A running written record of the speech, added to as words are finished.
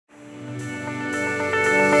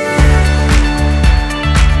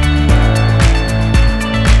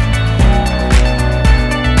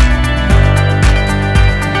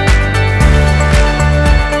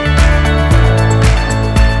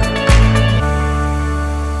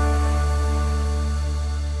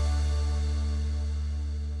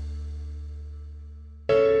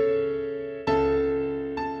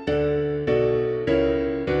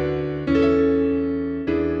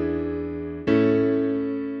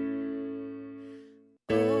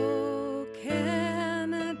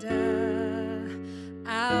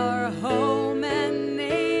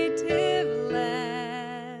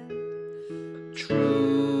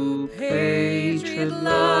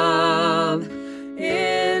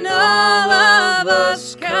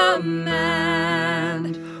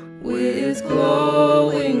command. With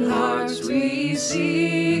glowing hearts we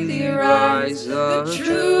see thee rise, the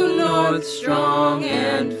true north strong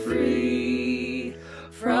and free.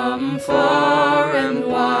 From far and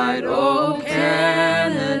wide, O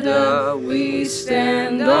Canada, we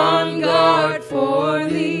stand on guard for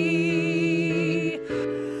thee.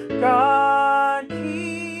 God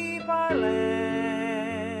keep our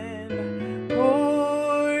land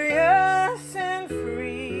glorious and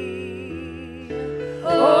free.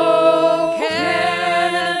 O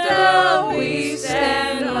Canada, we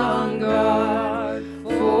stand on guard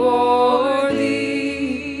for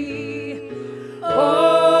thee.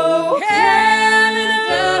 O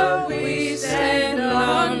Canada, we stand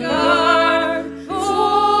on guard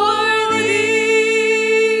for thee.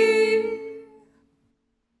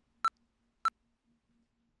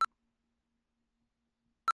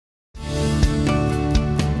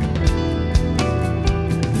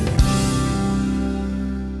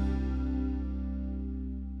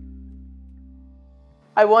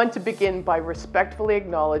 I want to begin by respectfully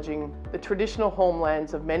acknowledging the traditional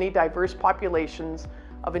homelands of many diverse populations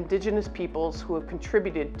of Indigenous peoples who have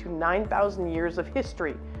contributed to 9,000 years of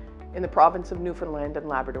history in the province of Newfoundland and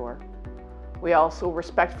Labrador. We also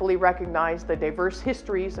respectfully recognize the diverse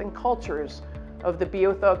histories and cultures of the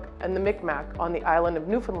Beothuk and the Micmac on the island of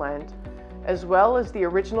Newfoundland, as well as the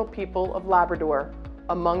original people of Labrador,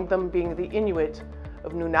 among them being the Inuit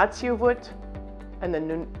of Nunatsiavut and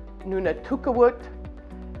the Nunatukavut,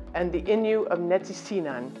 and the Innu of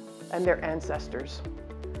Netisinan and their ancestors.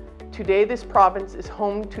 Today, this province is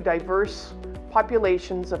home to diverse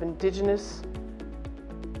populations of Indigenous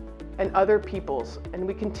and other peoples, and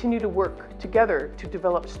we continue to work together to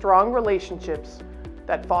develop strong relationships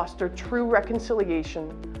that foster true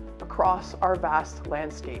reconciliation across our vast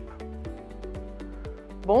landscape.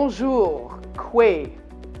 Bonjour, kwe,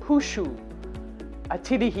 pushu,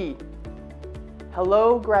 atirihi.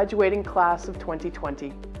 Hello, graduating class of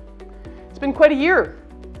 2020. It's been quite a year.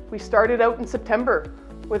 We started out in September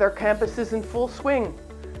with our campuses in full swing,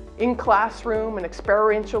 in classroom and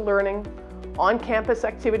experiential learning, on-campus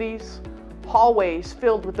activities, hallways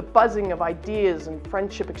filled with the buzzing of ideas and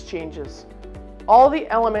friendship exchanges. All the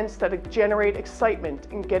elements that generate excitement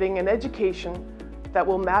in getting an education that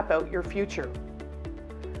will map out your future.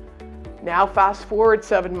 Now fast forward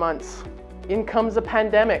 7 months. In comes a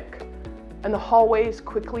pandemic, and the hallways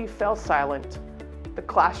quickly fell silent. The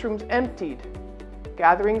classrooms emptied,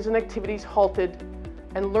 gatherings and activities halted,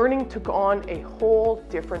 and learning took on a whole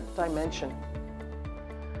different dimension.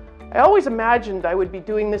 I always imagined I would be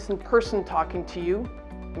doing this in person, talking to you,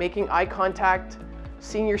 making eye contact,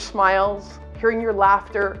 seeing your smiles, hearing your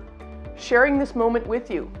laughter, sharing this moment with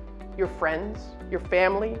you, your friends, your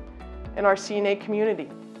family, and our CNA community.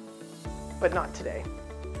 But not today.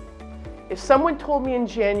 If someone told me in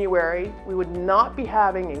January we would not be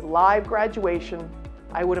having a live graduation,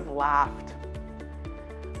 I would have laughed.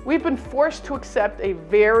 We've been forced to accept a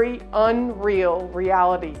very unreal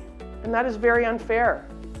reality, and that is very unfair.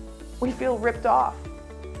 We feel ripped off.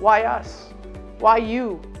 Why us? Why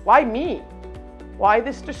you? Why me? Why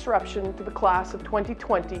this disruption to the class of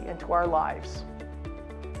 2020 and to our lives?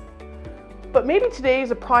 But maybe today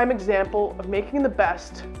is a prime example of making the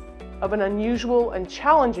best of an unusual and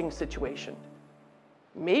challenging situation.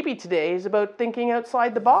 Maybe today is about thinking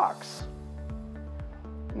outside the box.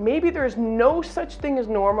 Maybe there's no such thing as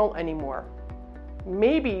normal anymore.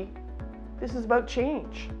 Maybe this is about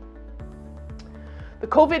change. The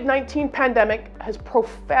COVID-19 pandemic has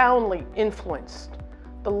profoundly influenced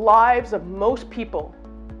the lives of most people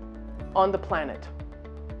on the planet.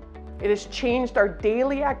 It has changed our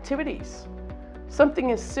daily activities.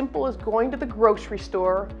 Something as simple as going to the grocery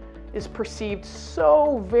store is perceived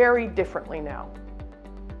so very differently now.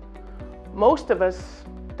 Most of us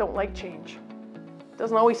don't like change. It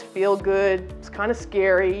doesn't always feel good. It's kind of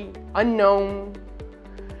scary, unknown.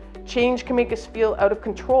 Change can make us feel out of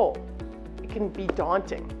control. It can be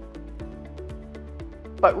daunting.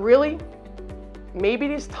 But really, maybe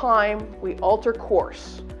it is time we alter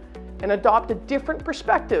course and adopt a different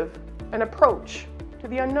perspective and approach to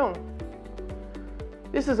the unknown.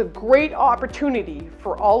 This is a great opportunity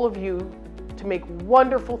for all of you to make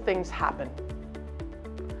wonderful things happen.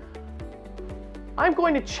 I'm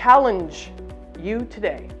going to challenge you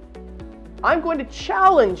today. I'm going to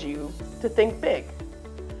challenge you to think big.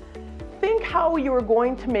 Think how you are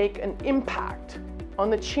going to make an impact on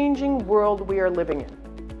the changing world we are living in.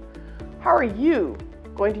 How are you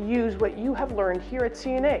going to use what you have learned here at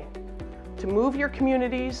CNA to move your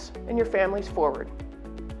communities and your families forward?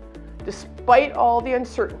 Despite all the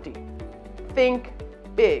uncertainty, think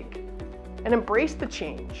big and embrace the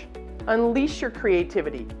change. unleash your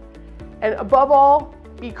creativity, and above all,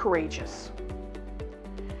 be courageous.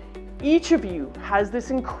 Each of you has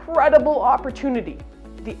this incredible opportunity,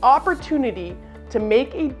 the opportunity to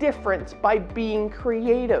make a difference by being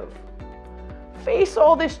creative. Face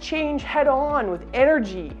all this change head on with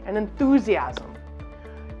energy and enthusiasm.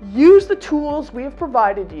 Use the tools we have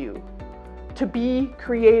provided you to be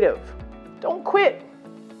creative. Don't quit.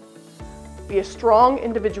 Be a strong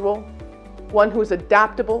individual, one who is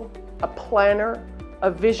adaptable, a planner, a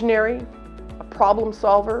visionary, a problem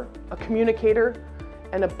solver, a communicator,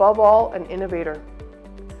 and above all, an innovator.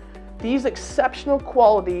 These exceptional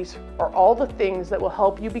qualities are all the things that will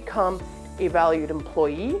help you become a valued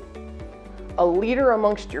employee, a leader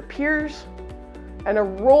amongst your peers, and a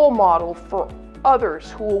role model for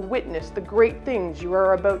others who will witness the great things you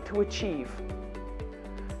are about to achieve.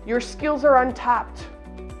 Your skills are untapped,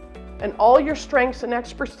 and all your strengths and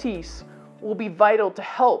expertise will be vital to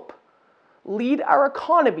help lead our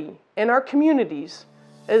economy and our communities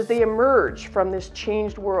as they emerge from this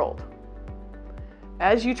changed world.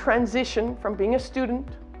 As you transition from being a student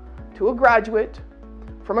to a graduate,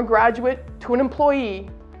 from a graduate to an employee,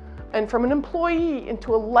 and from an employee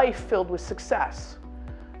into a life filled with success,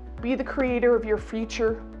 be the creator of your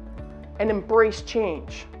future and embrace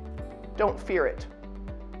change. Don't fear it.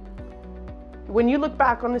 When you look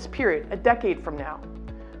back on this period a decade from now,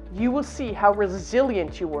 you will see how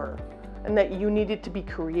resilient you were and that you needed to be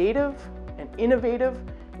creative and innovative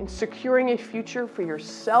in securing a future for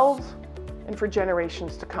yourselves and for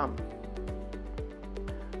generations to come.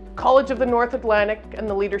 College of the North Atlantic and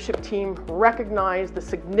the leadership team recognize the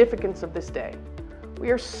significance of this day.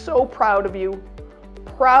 We are so proud of you,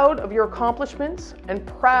 proud of your accomplishments, and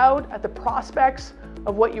proud at the prospects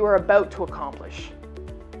of what you are about to accomplish.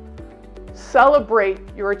 Celebrate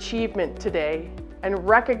your achievement today and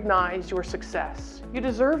recognize your success. You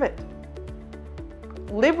deserve it.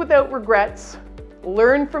 Live without regrets,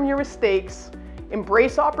 learn from your mistakes,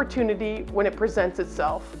 embrace opportunity when it presents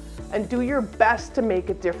itself, and do your best to make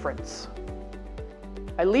a difference.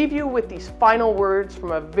 I leave you with these final words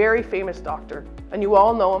from a very famous doctor, and you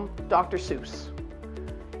all know him, Dr. Seuss.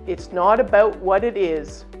 It's not about what it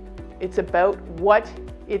is, it's about what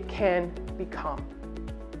it can become.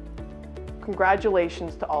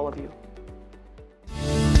 Congratulations to all of you.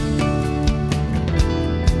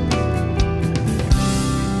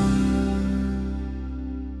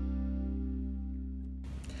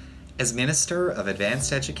 As Minister of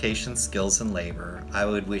Advanced Education, Skills and Labor, I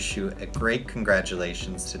would wish you a great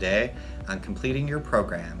congratulations today on completing your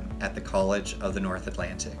program at the College of the North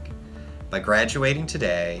Atlantic. By graduating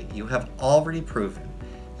today, you have already proven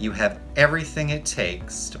you have everything it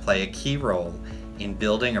takes to play a key role in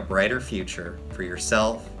building a brighter future for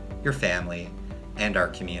yourself, your family, and our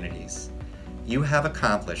communities. You have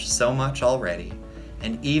accomplished so much already,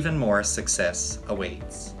 and even more success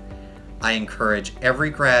awaits. I encourage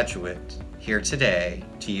every graduate here today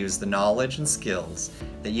to use the knowledge and skills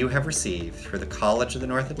that you have received through the College of the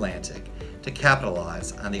North Atlantic to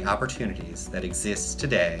capitalize on the opportunities that exist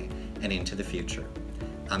today and into the future.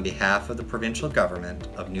 On behalf of the Provincial Government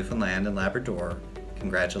of Newfoundland and Labrador,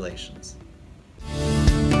 congratulations.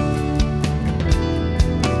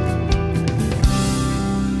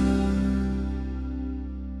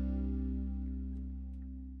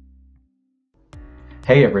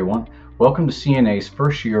 Hey everyone, welcome to CNA's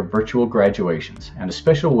first year of virtual graduations, and a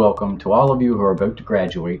special welcome to all of you who are about to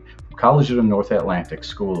graduate from College of the North Atlantic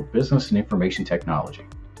School of Business and Information Technology.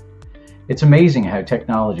 It's amazing how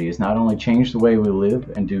technology has not only changed the way we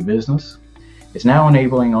live and do business, it's now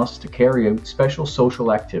enabling us to carry out special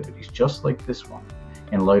social activities just like this one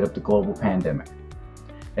in light of the global pandemic.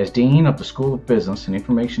 As Dean of the School of Business and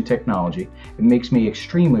Information Technology, it makes me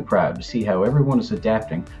extremely proud to see how everyone is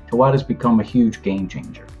adapting to what has become a huge game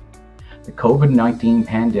changer. The COVID-19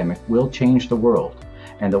 pandemic will change the world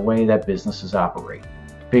and the way that businesses operate.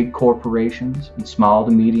 Big corporations and small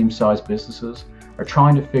to medium-sized businesses are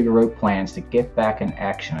trying to figure out plans to get back in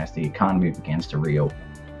action as the economy begins to reopen.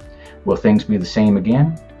 Will things be the same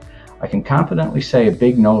again? I can confidently say a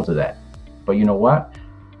big no to that. But you know what?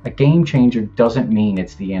 A game changer doesn't mean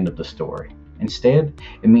it's the end of the story. Instead,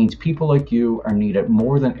 it means people like you are needed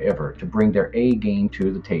more than ever to bring their A game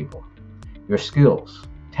to the table. Your skills,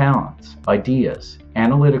 talents, ideas,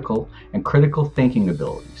 analytical and critical thinking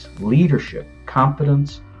abilities, leadership,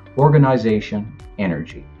 confidence, organization,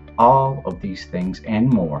 energy, all of these things and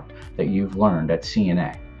more that you've learned at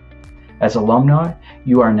CNA. As alumni,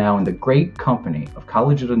 you are now in the great company of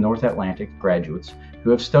College of the North Atlantic graduates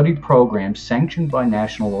who have studied programs sanctioned by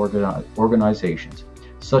national organizations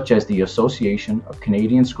such as the Association of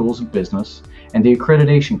Canadian Schools of Business and the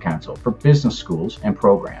Accreditation Council for Business Schools and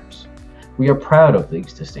Programs. We are proud of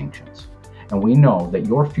these distinctions, and we know that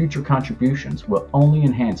your future contributions will only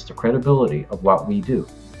enhance the credibility of what we do.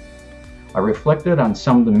 I reflected on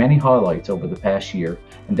some of the many highlights over the past year,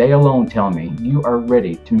 and they alone tell me you are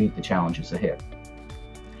ready to meet the challenges ahead.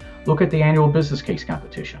 Look at the annual business case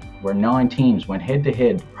competition, where 9 teams went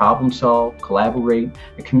head-to-head to problem solve, collaborate,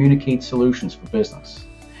 and communicate solutions for business.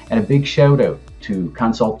 And a big shout out to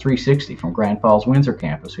Consult 360 from Grand Falls Windsor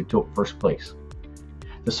campus, who took first place.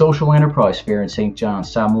 The Social Enterprise Fair in St.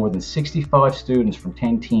 John's saw more than 65 students from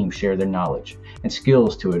 10 teams share their knowledge and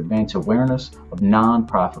skills to advance awareness of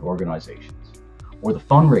non-profit organizations. Or the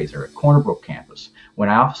fundraiser at Corner Brook campus, when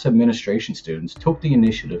office administration students took the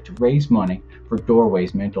initiative to raise money for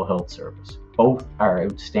Doorway's mental health service. Both are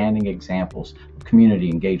outstanding examples of community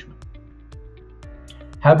engagement.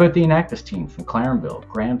 How about the Enactus team from Clarenville,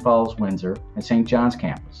 Grand Falls, Windsor, and St. John's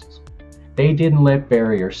campuses? They didn't let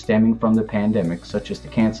barriers stemming from the pandemic, such as the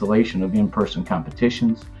cancellation of in-person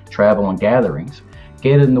competitions, travel, and gatherings,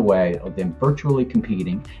 get in the way of them virtually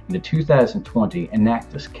competing in the 2020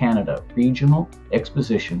 Enactus Canada Regional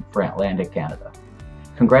Exposition for Atlantic Canada.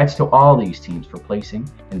 Congrats to all these teams for placing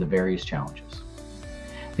in the various challenges.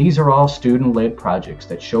 These are all student-led projects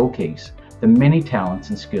that showcase the many talents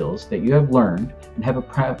and skills that you have learned and have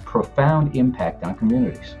a profound impact on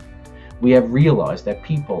communities. We have realized that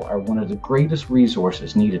people are one of the greatest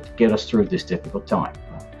resources needed to get us through this difficult time.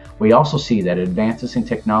 We also see that advances in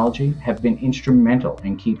technology have been instrumental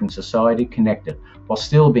in keeping society connected while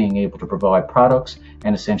still being able to provide products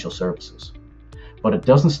and essential services. But it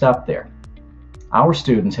doesn't stop there. Our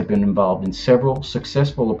students have been involved in several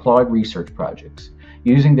successful applied research projects,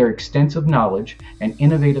 using their extensive knowledge and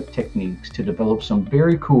innovative techniques to develop some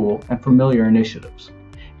very cool and familiar initiatives.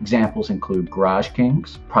 Examples include Garage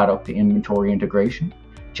Kings, product to inventory integration,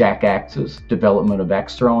 Jack Axe's development of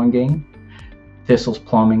axe throwing game, Thistle's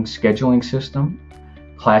plumbing scheduling system,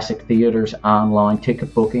 Classic Theater's online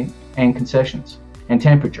ticket booking and concessions, and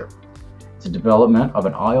Temperature. It's the development of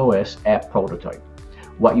an iOS app prototype.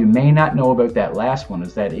 What you may not know about that last one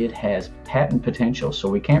is that it has patent potential, so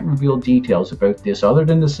we can't reveal details about this other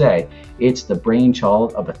than to say it's the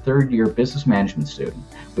brainchild of a third-year business management student.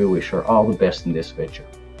 We wish her all the best in this venture.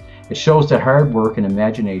 It shows that hard work and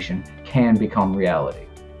imagination can become reality.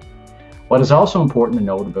 What is also important to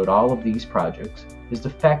note about all of these projects is the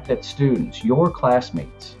fact that students, your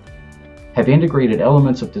classmates, have integrated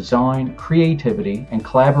elements of design, creativity, and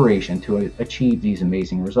collaboration to achieve these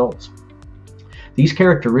amazing results. These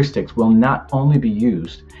characteristics will not only be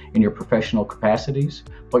used in your professional capacities,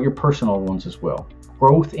 but your personal ones as well.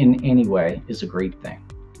 Growth in any way is a great thing.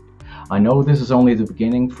 I know this is only the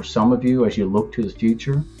beginning for some of you as you look to the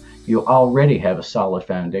future. You already have a solid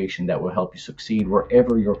foundation that will help you succeed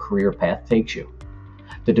wherever your career path takes you.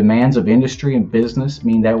 The demands of industry and business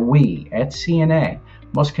mean that we at CNA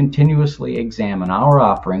must continuously examine our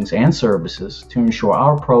offerings and services to ensure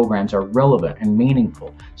our programs are relevant and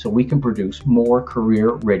meaningful so we can produce more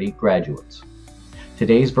career-ready graduates.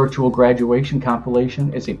 Today's virtual graduation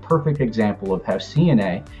compilation is a perfect example of how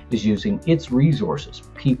CNA is using its resources,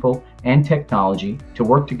 people, and technology to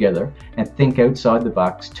work together and think outside the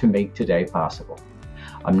box to make today possible.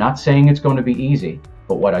 I'm not saying it's going to be easy,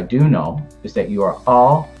 but what I do know is that you are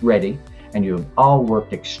all ready and you have all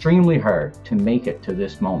worked extremely hard to make it to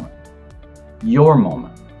this moment. Your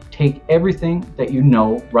moment. Take everything that you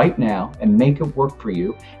know right now and make it work for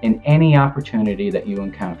you in any opportunity that you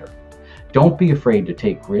encounter. Don't be afraid to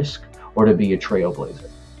take risk or to be a trailblazer.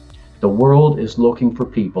 The world is looking for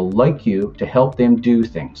people like you to help them do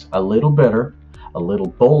things a little better, a little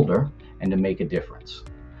bolder, and to make a difference.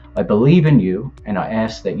 I believe in you, and I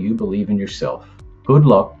ask that you believe in yourself. Good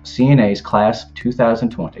luck, CNA's Class of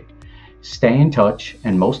 2020. Stay in touch,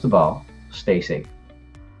 and most of all, stay safe.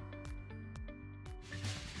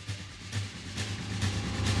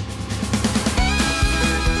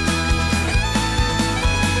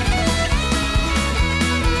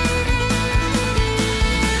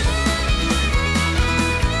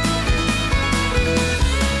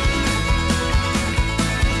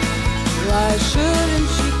 Why shouldn't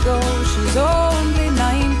she go? She's only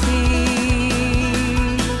 19.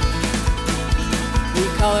 We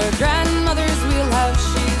call her grandmother's wheelhouse.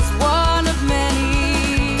 She's one of many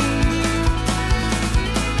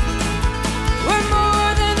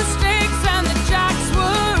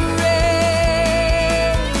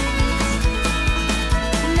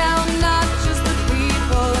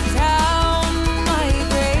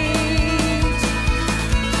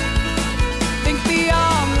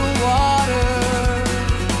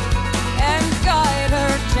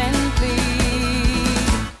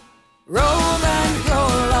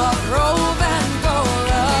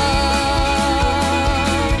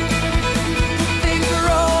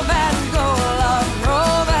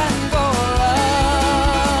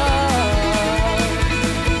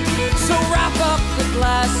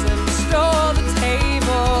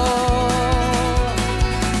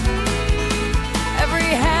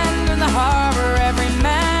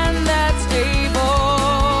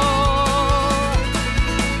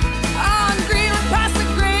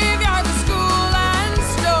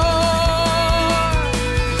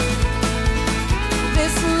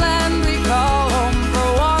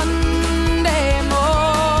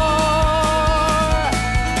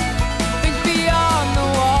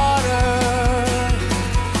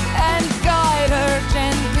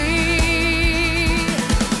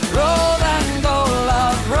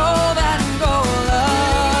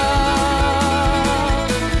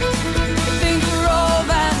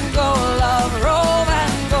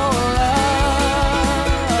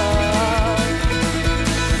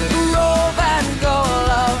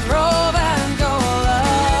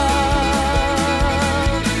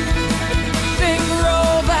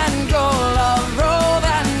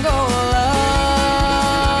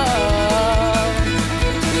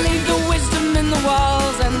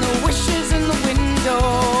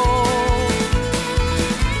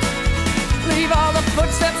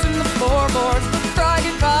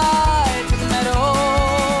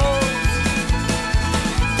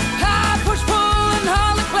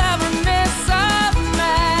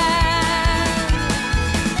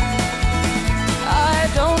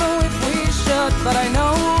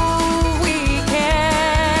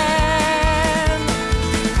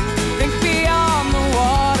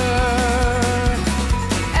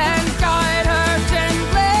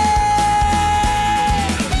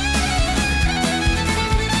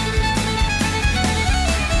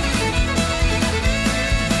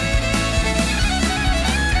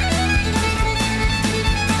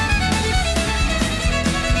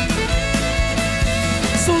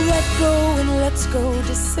let go and let's go,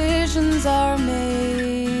 decisions are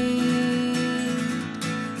made.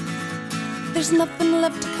 There's nothing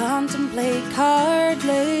left to contemplate, card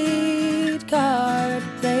laid, card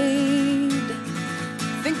played.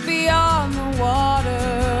 Think beyond the water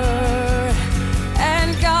and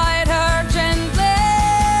guide her gently.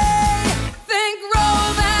 Think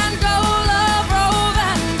rove and go, love, rove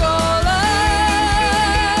and go, love.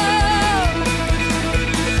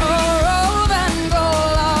 Oh, rove and go,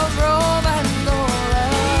 love, rove and go,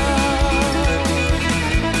 love.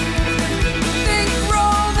 Think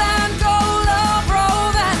rove and go, love,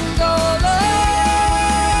 rove and go, love.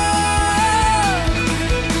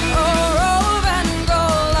 Oh, rove and go,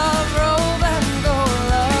 love, rove and go,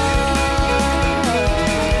 love.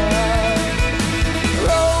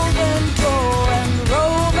 Rove and go and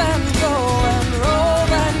rove and go and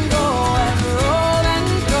rove and go and rove and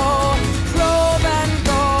go. Rove and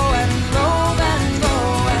go and rove and go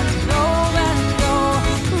and rove and go.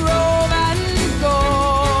 Rove and go.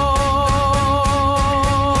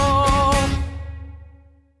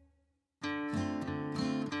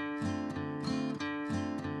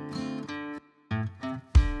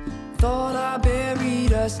 Thought I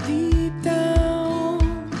buried us deep down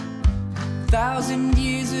 1,000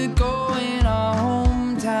 years ago in our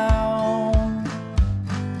hometown.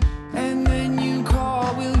 And when you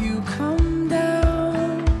call, will you come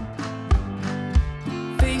down?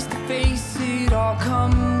 Face to face, it all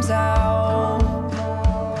comes out.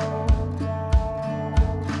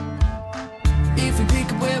 If we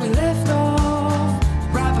pick up where we left off,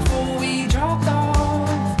 right before we dropped off,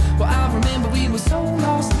 well, I remember we were so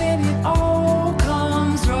lost, then it all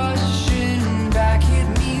comes rushing back, hit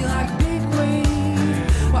me like a big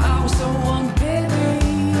wave. Well, I was so unprepared,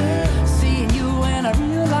 seeing you and I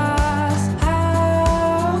realized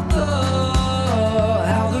how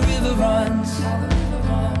the river runs, how the river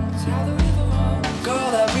runs, how the river runs. Girl,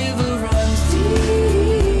 that river runs deep.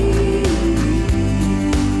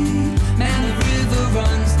 Man, the river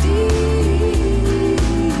runs deep.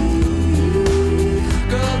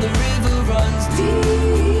 Girl, the river runs deep.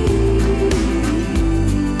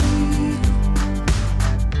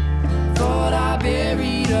 Thought I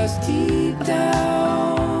buried us deep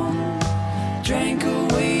down, drank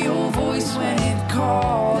away your voice when it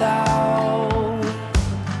called out,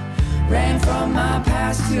 ran from my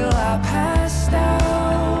past till I passed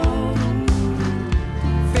out.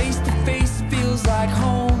 Face to face, it feels like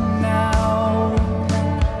home now.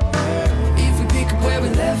 If we pick up where we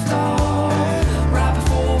left off, right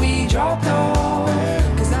before we dropped off,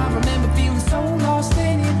 'cause I remember feeling so lost,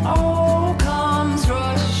 and it all comes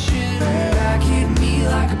rushing back, hit me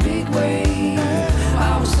like a big wave.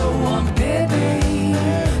 I was so unprepared, babe,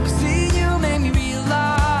 'cause seeing you made me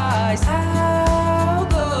realize how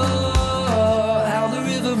the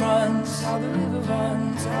river runs, how the river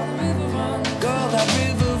runs, how the river runs. Girl, that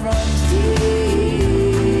river runs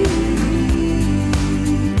deep.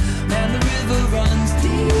 Man, the river runs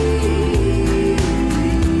deep.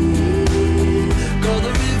 Girl,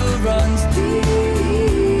 the river runs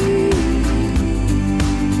deep.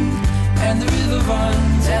 And the river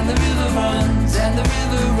runs, and the river runs, and the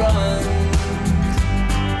river runs.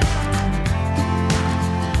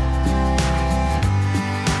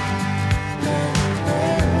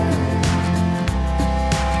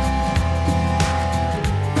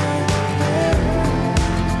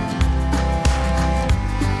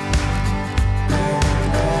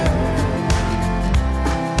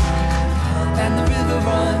 And the river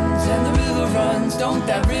runs, and the river runs. Don't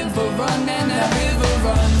that river run, and that river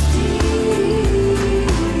runs deep.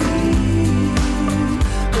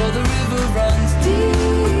 Girl, the river runs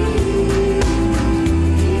deep.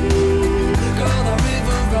 Girl, the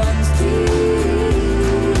river runs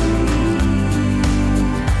deep.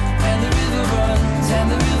 And the river runs, and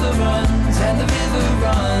the river runs, and the river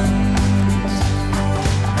runs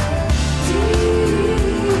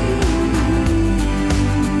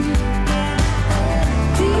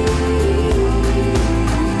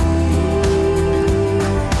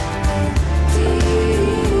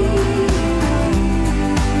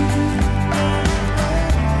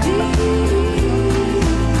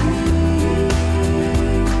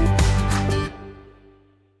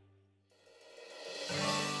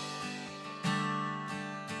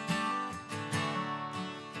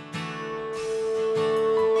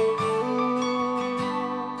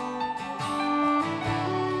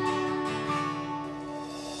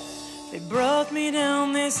They brought me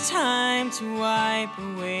down this time to wipe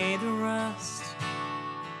away the rust,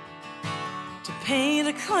 to paint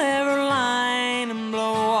a clever line and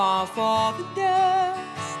blow off all the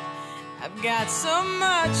dust. I've got so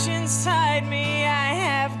much inside me, I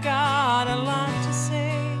have got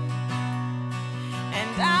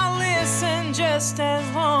And just as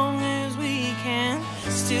long as we can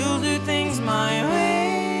still do things my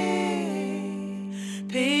way.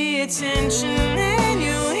 Pay attention and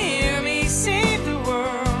you'll hear me save the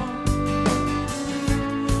world.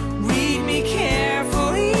 Read me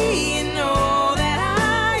carefully, you know that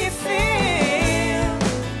I have failed.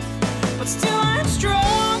 But still I'm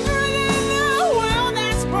stronger than the world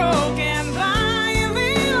that's broken by a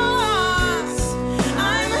little loss.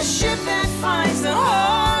 I'm a ship that finds the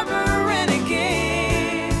harbor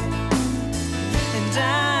renegade, and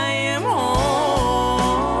I am home.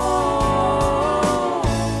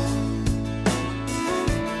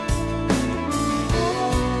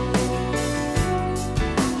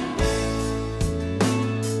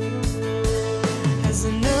 As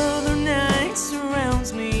another night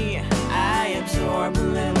surrounds me, I absorb a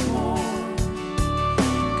little more.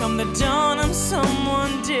 Come the dawn, I'm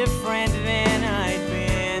someone different than I'd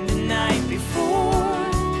been the night before.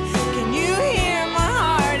 Can you hear my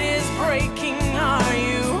heart is breaking? Are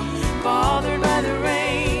you bothered by the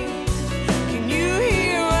rain? Can you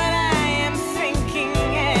hear what I am thinking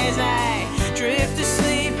as I drift to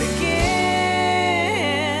sleep again?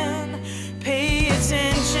 Pay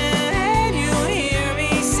attention and you'll hear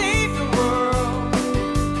me save the world.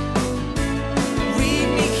 Read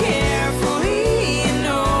me carefully, you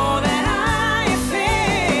know that I have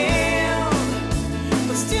failed.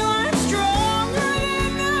 But still I'm stronger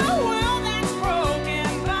than the world that's broken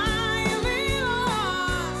by a little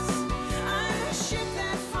loss. I'm a ship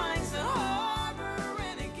that finds the harbor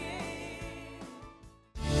renegade.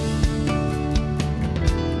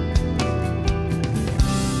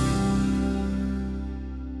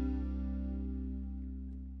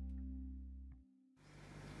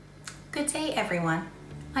 Good day, everyone.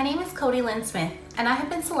 My name is Cody Lynn Smith, and I have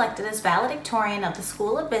been selected as Valedictorian of the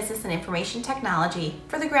School of Business and Information Technology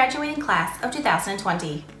for the graduating class of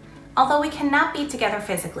 2020. Although we cannot be together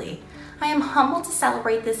physically, I am humbled to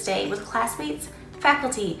celebrate this day with classmates,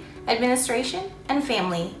 faculty, administration, and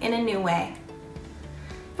family in a new way.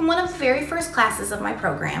 In one of the very first classes of my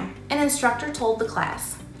program, an instructor told the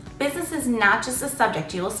class, "Business is not just a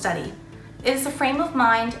subject you will study. It is a frame of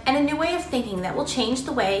mind and a new way of thinking that will change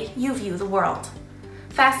the way you view the world."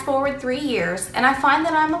 Fast forward 3 years, and I find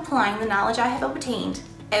that I'm applying the knowledge I have obtained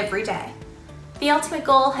every day. The ultimate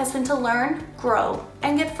goal has been to learn, grow,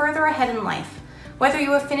 and get further ahead in life. Whether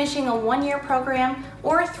you are finishing a 1-year program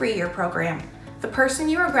or a 3-year program, the person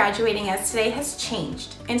you are graduating as today has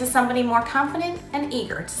changed into somebody more confident and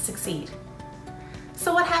eager to succeed.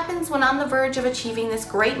 So what happens when on the verge of achieving this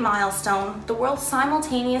great milestone, the world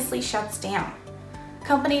simultaneously shuts down?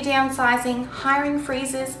 Company downsizing, hiring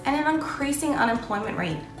freezes, and an increasing unemployment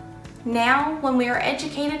rate. Now, when we are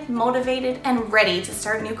educated, motivated, and ready to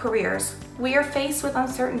start new careers, we are faced with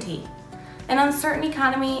uncertainty. An uncertain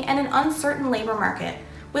economy and an uncertain labor market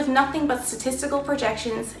with nothing but statistical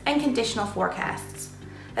projections and conditional forecasts.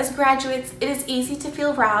 As graduates, it is easy to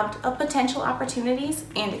feel robbed of potential opportunities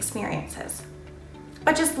and experiences.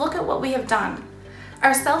 But just look at what we have done.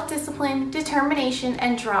 Our self-discipline, determination,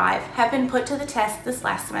 and drive have been put to the test this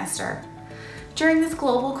last semester. During this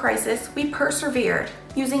global crisis, we persevered,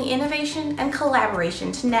 using innovation and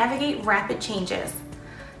collaboration to navigate rapid changes.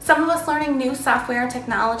 Some of us learning new software and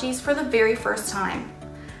technologies for the very first time.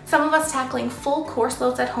 Some of us tackling full course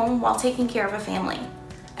loads at home while taking care of a family.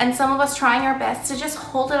 And some of us trying our best to just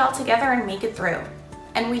hold it all together and make it through.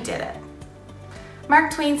 And we did it.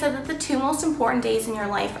 Mark Twain said that the 2 most important days in your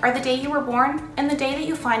life are the day you were born and the day that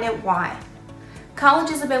you find out why.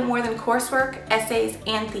 College is about more than coursework, essays,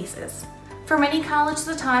 and thesis. For many, college is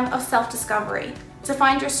a time of self-discovery, to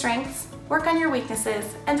find your strengths, work on your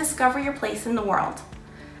weaknesses, and discover your place in the world.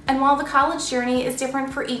 And while the college journey is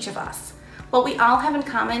different for each of us, what we all have in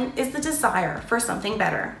common is the desire for something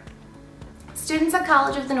better. Students at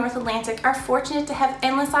College of the North Atlantic are fortunate to have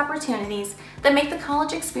endless opportunities that make the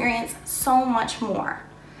college experience so much more.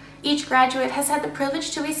 Each graduate has had the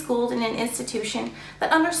privilege to be schooled in an institution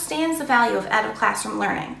that understands the value of out-of-classroom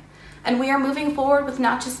learning, and we are moving forward with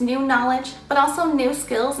not just new knowledge, but also new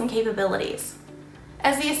skills and capabilities.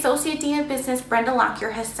 As the Associate Dean of Business, Brenda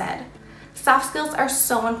Lockyer, has said, soft skills are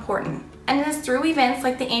so important, and it is through events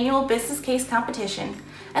like the annual Business Case Competition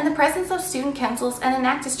and the presence of student councils and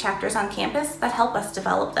Enactus chapters on campus that help us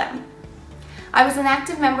develop them. I was an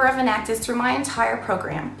active member of Enactus through my entire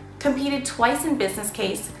program, competed twice in Business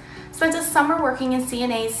Case, spent a summer working in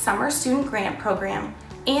CNA's Summer Student Grant Program,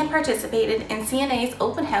 and participated in CNA's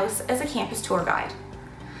Open House as a campus tour guide.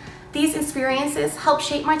 These experiences helped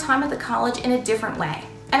shape my time at the college in a different way,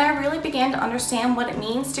 and I really began to understand what it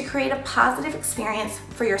means to create a positive experience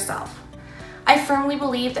for yourself. I firmly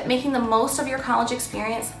believe that making the most of your college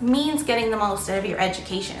experience means getting the most out of your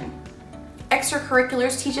education.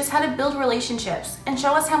 Extracurriculars teach us how to build relationships and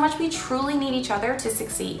show us how much we truly need each other to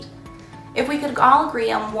succeed. If we could all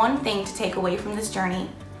agree on one thing to take away from this journey,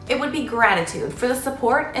 it would be gratitude for the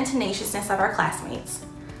support and tenaciousness of our classmates.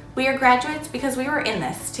 We are graduates because we were in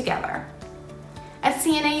this together. At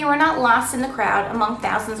CNA, you are not lost in the crowd among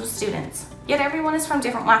thousands of students, yet everyone is from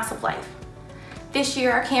different walks of life. This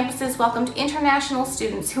year, our campuses welcomed international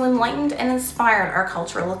students who enlightened and inspired our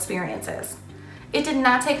cultural experiences. It did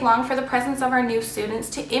not take long for the presence of our new students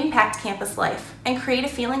to impact campus life and create a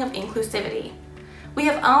feeling of inclusivity. We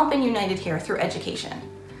have all been united here through education.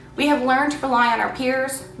 We have learned to rely on our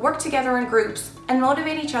peers, work together in groups, and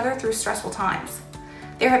motivate each other through stressful times.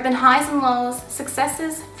 There have been highs and lows,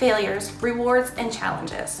 successes, failures, rewards, and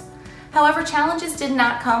challenges. However, challenges did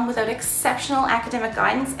not come without exceptional academic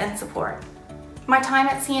guidance and support. My time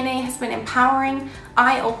at CNA has been empowering,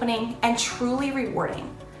 eye-opening, and truly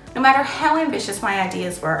rewarding. No matter how ambitious my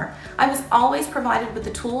ideas were, I was always provided with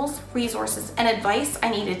the tools, resources, and advice I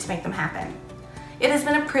needed to make them happen. It has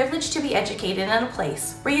been a privilege to be educated in a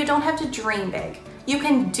place where you don't have to dream big, you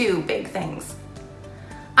can do big things.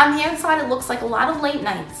 On the outside, it looks like a lot of late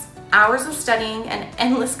nights, hours of studying, and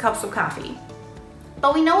endless cups of coffee.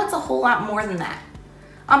 But we know it's a whole lot more than that.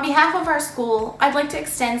 On behalf of our school, I'd like to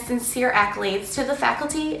extend sincere accolades to the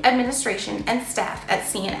faculty, administration, and staff at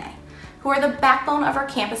CNA, who are the backbone of our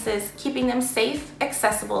campuses, keeping them safe,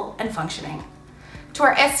 accessible, and functioning. To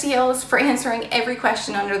our SDOs for answering every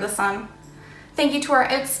question under the sun. Thank you to our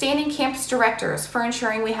outstanding campus directors for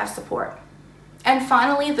ensuring we have support. And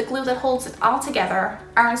finally, the glue that holds it all together,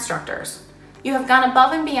 our instructors. You have gone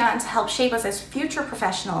above and beyond to help shape us as future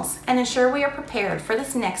professionals and ensure we are prepared for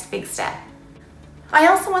this next big step. I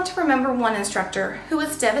also want to remember one instructor who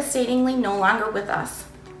is devastatingly no longer with us.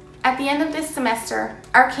 At the end of this semester,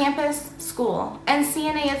 our campus, school, and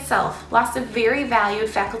CNA itself lost a very valued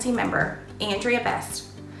faculty member, Andrea Best.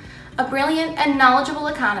 A brilliant and knowledgeable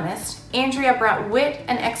economist, Andrea brought wit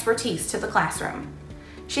and expertise to the classroom.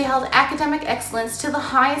 She held academic excellence to the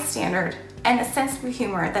highest standard and a sense of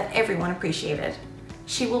humor that everyone appreciated.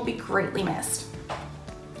 She will be greatly missed.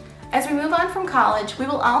 As we move on from college, we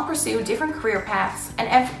will all pursue different career paths and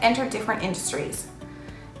enter different industries.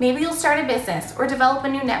 Maybe you'll start a business or develop a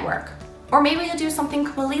new network, or maybe you'll do something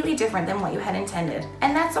completely different than what you had intended,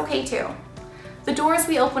 and that's okay too. The doors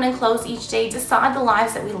we open and close each day decide the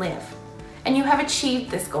lives that we live, and you have achieved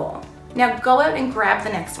this goal. Now go out and grab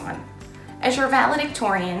the next one. As your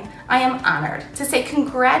valedictorian, I am honored to say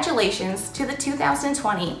congratulations to the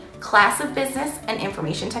 2020 Class of Business and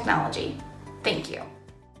Information Technology. Thank you.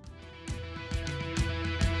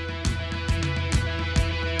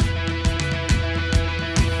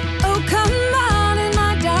 Oh, come on in,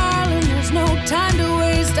 my darling, there's no time to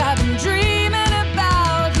waste. I've been dreaming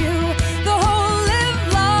about you the whole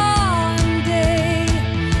livelong day.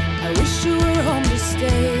 I wish you were home to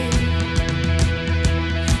stay.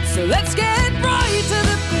 So let's get right to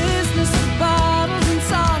the business of bottles and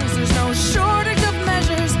songs. There's no shortage of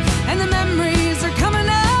measures, and the memories are coming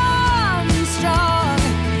on strong.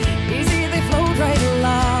 Easy, they float right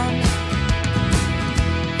along.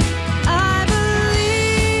 I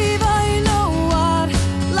believe I know what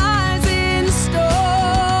lies in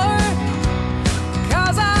store,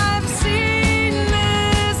 'cause I've seen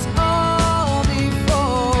this all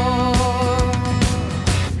before.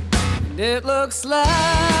 And it looks like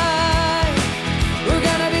we're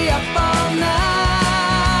gonna be up all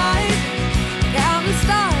night, counting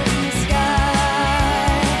stars in the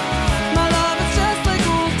sky. My love, it's just like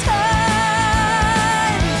old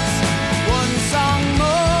times. One song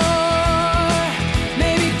more,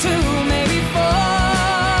 maybe two, maybe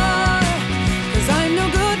four, 'cause I'm no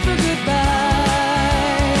good for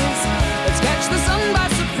goodbyes. Let's catch the sun by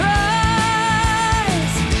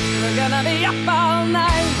surprise. We're gonna be up all night.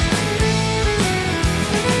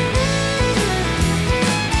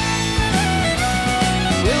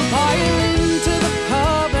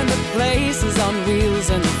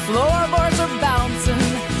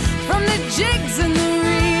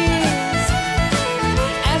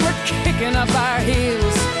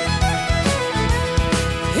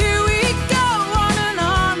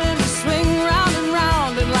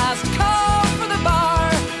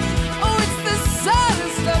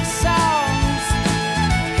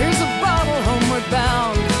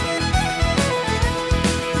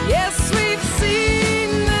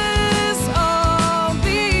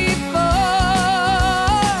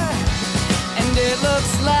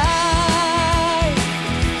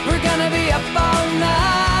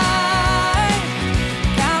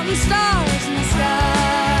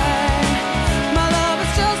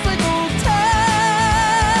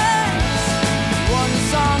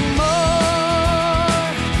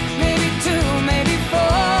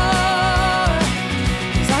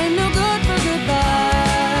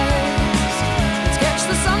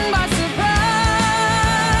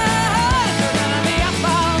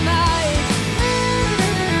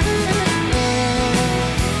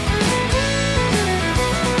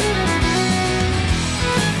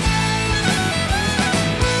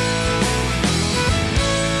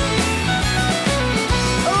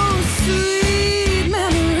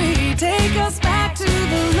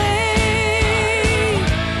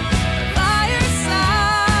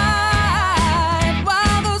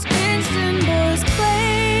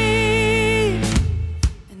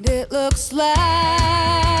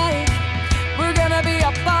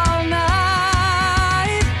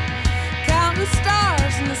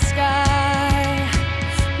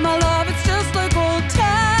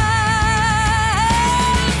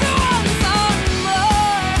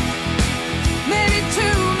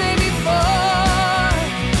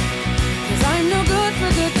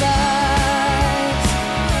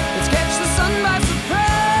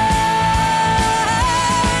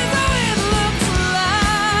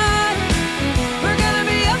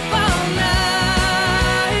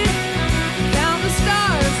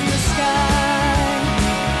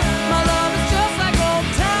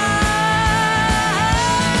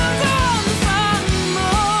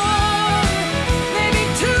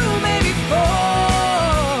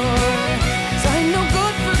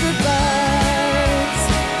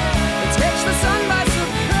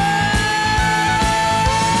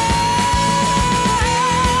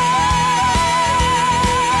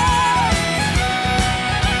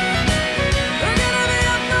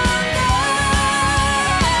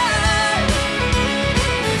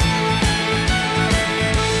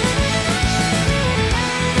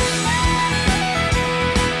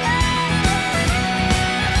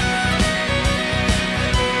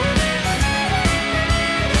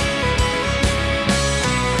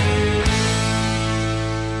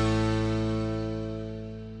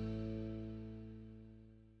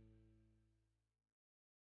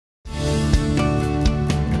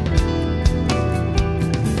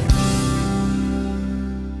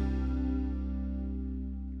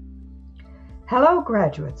 Fellow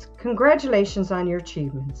graduates, congratulations on your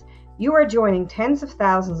achievements. You are joining tens of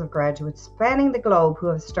thousands of graduates spanning the globe who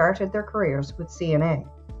have started their careers with CNA.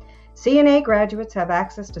 CNA graduates have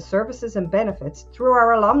access to services and benefits through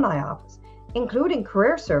our alumni office, including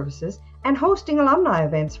career services and hosting alumni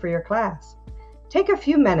events for your class. Take a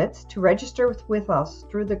few minutes to register with us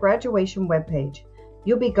through the graduation webpage.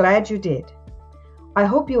 You'll be glad you did. I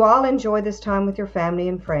hope you all enjoy this time with your family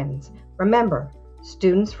and friends. Remember,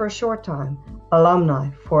 students for a short time, alumni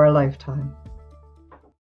for a lifetime.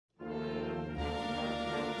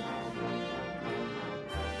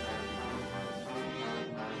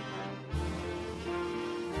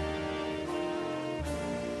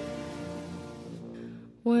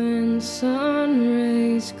 When sun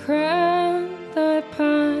rays crown thy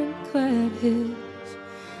pine-clad hills,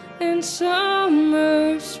 and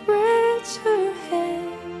summer spreads her hair,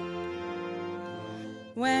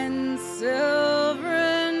 when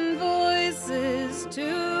silvern voices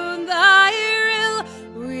tune thy rill,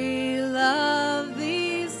 we love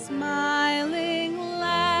thee, smiling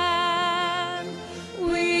land.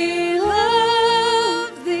 We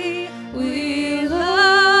love thee, we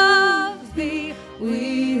love thee,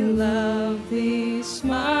 we love thee,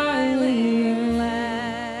 smiling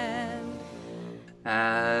land.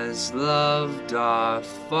 As love doth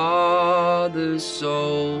father,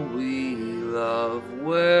 so we love.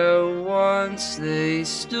 Where once they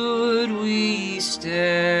stood, we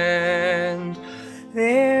stand.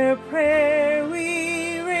 Their prayer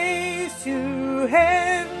we raise to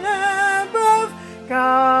heaven above.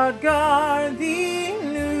 God guard thee,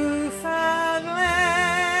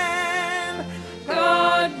 Newfoundland.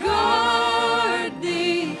 God guard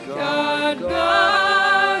thee, God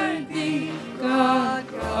guard thee, God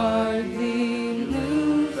guard thee,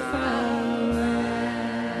 Newfoundland.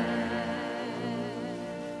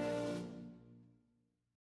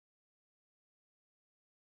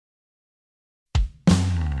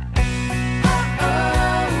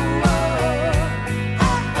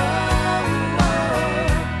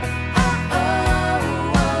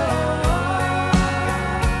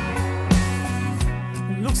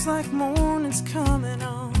 Looks like morning's coming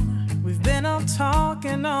on. We've been out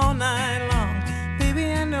talking all night long. Baby,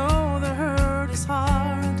 I know the hurt is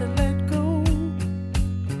hard to let go.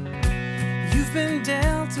 You've been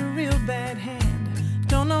dealt a real bad hand.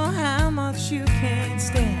 Don't know how much you can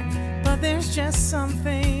stand, but there's just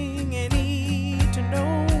something you need to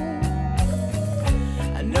know.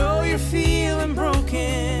 I know you're feeling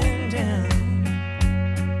broken down.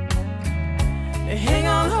 Hang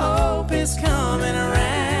on, hope is coming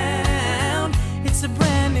around. It's a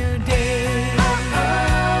brand new day.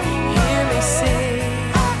 Hear me say,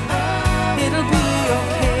 it'll be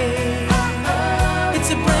okay. It's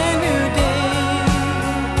a brand new day.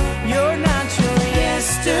 You're not your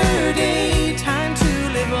yesterday. Time to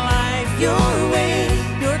live life your way.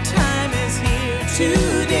 Your time is here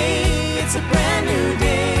today. It's a brand new day.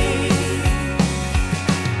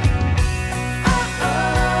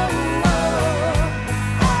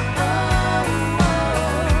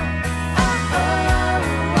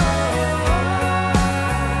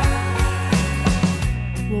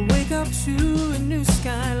 To a new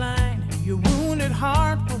skyline. Your wounded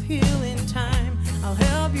heart will heal in time. I'll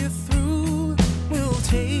help you through. We'll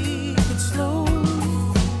take it slow.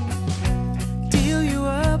 Deal you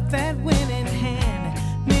up that winning hand.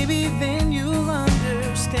 Maybe then you'll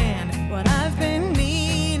understand what I've been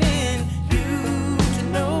needing you to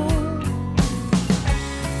know.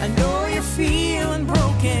 I know you're feeling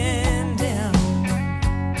broken down.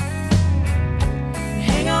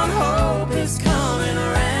 Hang on, hope is coming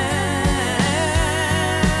around.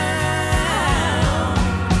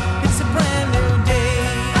 It's a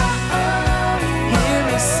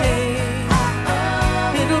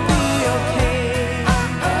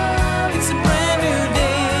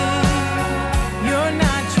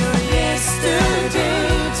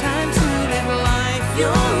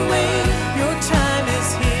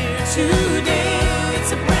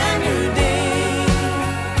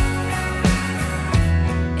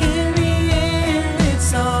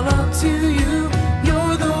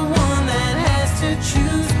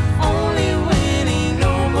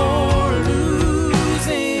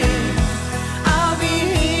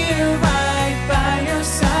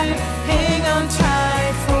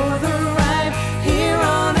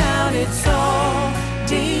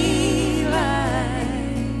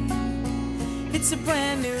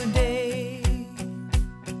brand new day.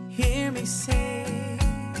 Hear me say,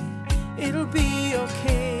 it'll be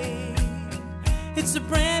okay. It's a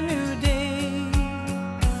brand